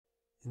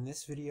In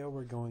this video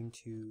we're going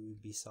to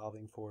be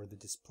solving for the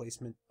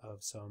displacement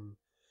of some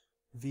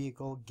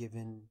vehicle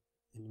given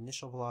an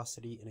initial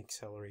velocity, an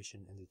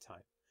acceleration, and a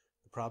time.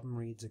 The problem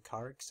reads: a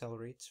car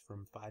accelerates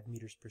from 5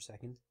 meters per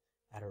second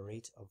at a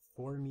rate of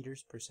 4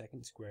 meters per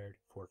second squared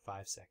for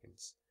 5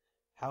 seconds.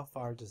 How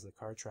far does the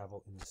car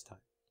travel in this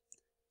time?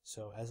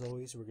 So as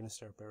always, we're going to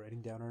start by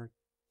writing down our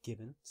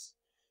givens.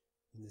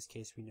 In this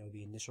case, we know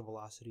the initial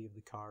velocity of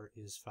the car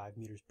is 5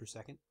 meters per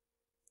second.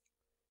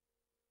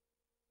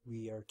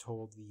 We are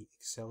told the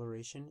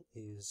acceleration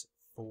is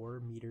 4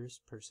 meters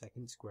per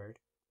second squared.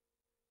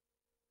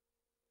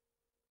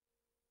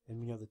 And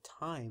we know the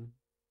time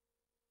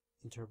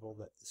interval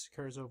that this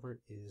occurs over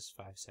is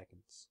 5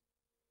 seconds.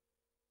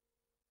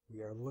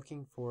 We are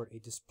looking for a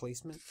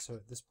displacement, so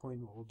at this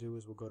point what we'll do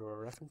is we'll go to our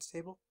reference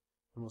table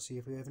and we'll see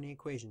if we have any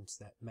equations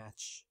that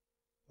match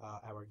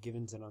our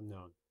givens and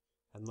unknown.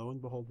 And lo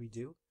and behold, we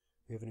do.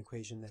 We have an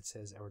equation that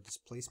says our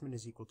displacement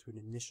is equal to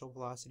an initial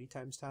velocity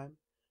times time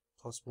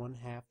plus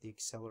 1/2 the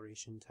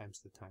acceleration times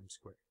the time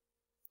squared.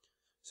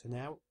 So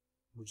now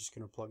we're just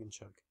going to plug and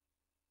chug.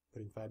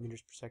 Put in 5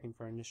 meters per second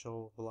for our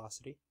initial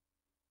velocity.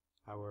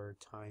 Our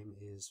time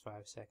is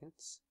 5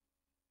 seconds.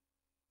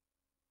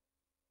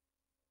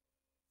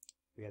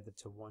 We add that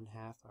to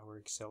 1/2 our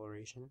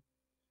acceleration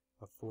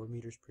of 4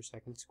 meters per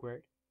second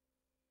squared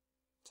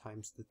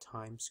times the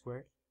time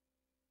squared.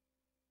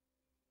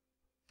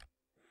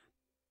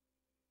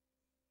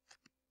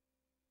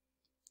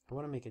 I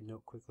want to make a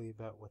note quickly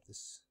about what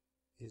this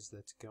is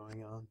that's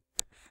going on.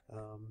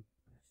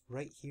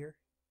 Right here,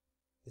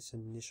 this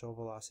initial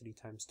velocity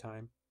times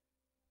time,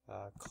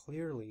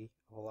 clearly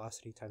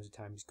velocity times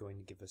time is going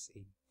to give us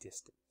a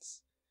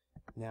distance.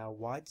 Now,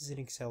 why does an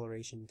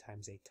acceleration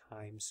times a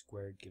time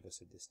squared give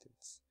us a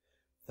distance?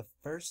 The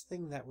first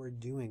thing that we're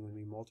doing when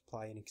we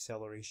multiply an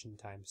acceleration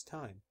times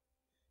time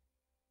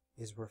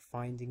is we're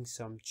finding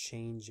some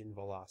change in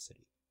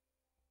velocity.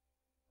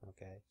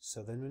 Okay,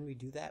 so then when we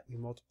do that, we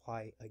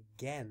multiply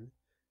again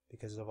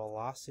because the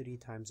velocity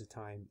times the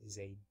time is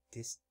a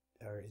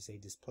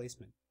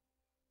displacement.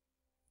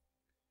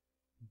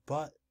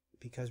 But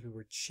because we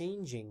were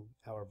changing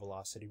our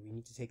velocity, we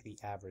need to take the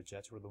average.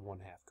 That's where the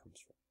 1/2 comes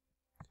from.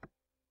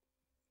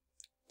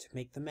 To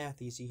make the math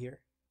easy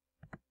here,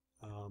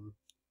 I'm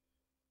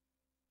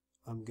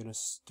going to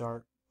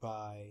start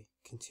by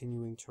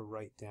continuing to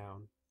write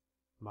down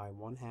my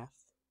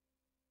 1/2.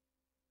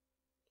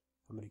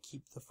 I'm going to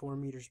keep the 4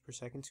 meters per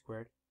second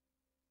squared,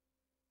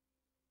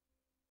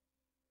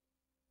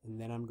 and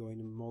then I'm going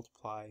to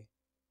multiply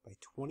by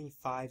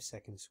 25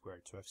 seconds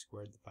squared, so I've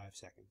squared the 5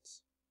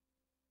 seconds.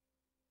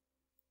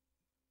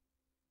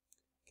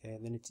 Okay,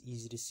 and then it's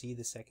easy to see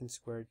the seconds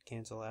squared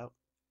cancel out,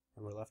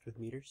 and we're left with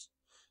meters.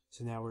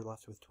 So now we're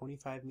left with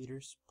 25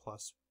 meters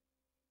plus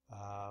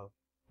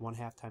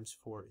 1/2 times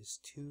 4 is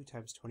 2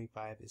 times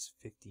 25 is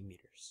 50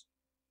 meters.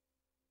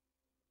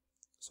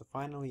 So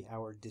finally,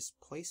 our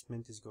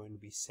displacement is going to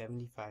be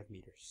 75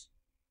 meters,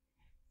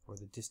 or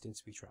the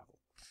distance we traveled.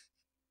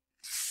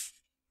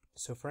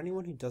 So for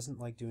anyone who doesn't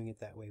like doing it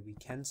that way, we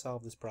can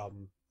solve this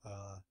problem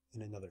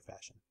in another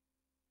fashion.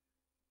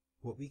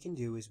 What we can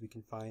do is we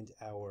can find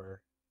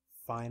our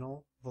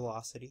final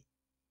velocity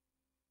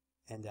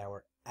and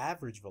our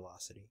average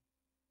velocity,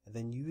 and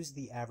then use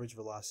the average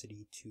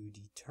velocity to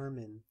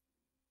determine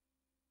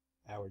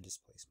our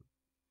displacement.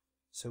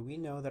 So we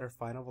know that our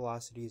final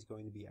velocity is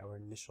going to be our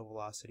initial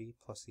velocity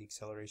plus the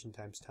acceleration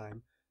times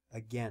time.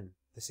 Again,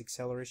 this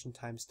acceleration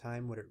times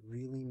time, what it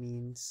really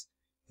means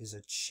is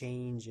a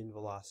change in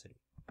velocity.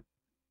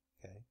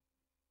 Okay,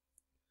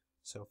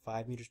 so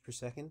 5 meters per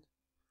second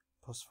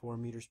plus 4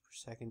 meters per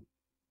second,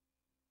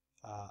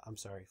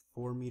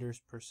 4 meters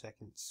per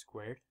second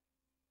squared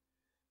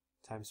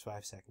times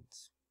 5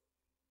 seconds.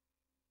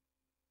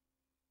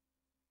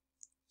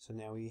 So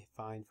now we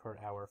find for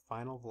our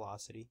final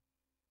velocity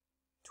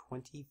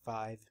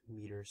 25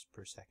 meters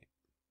per second.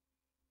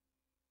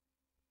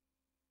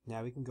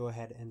 Now we can go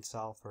ahead and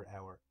solve for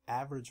our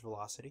average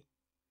velocity,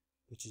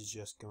 which is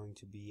just going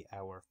to be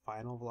our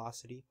final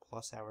velocity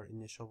plus our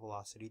initial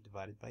velocity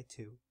divided by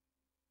 2.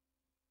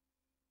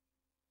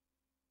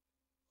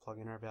 Plug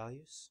in our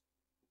values.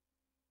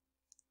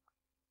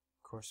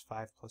 Of course,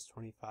 5 plus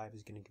 25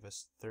 is going to give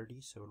us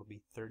 30, so it'll be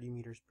 30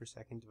 meters per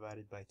second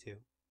divided by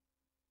 2.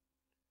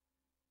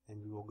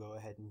 And we will go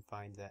ahead and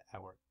find that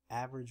our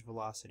average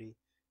velocity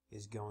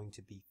is going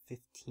to be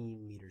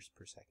 15 meters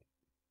per second.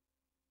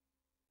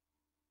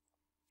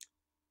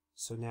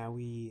 So now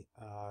we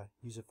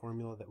use a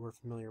formula that we're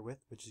familiar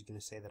with, which is going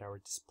to say that our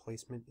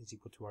displacement is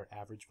equal to our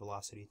average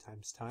velocity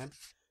times time,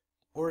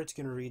 or it's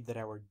going to read that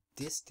our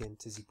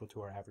distance is equal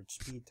to our average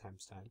speed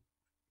times time.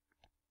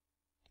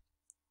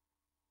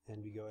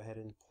 And we go ahead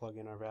and plug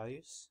in our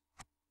values.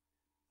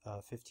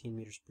 15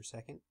 meters per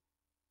second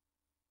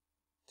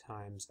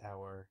times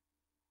our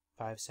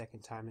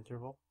 5-second time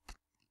interval.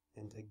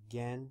 And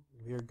again,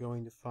 we are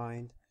going to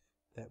find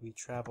that we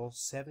travel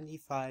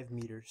 75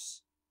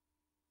 meters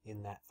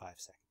in that 5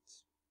 seconds.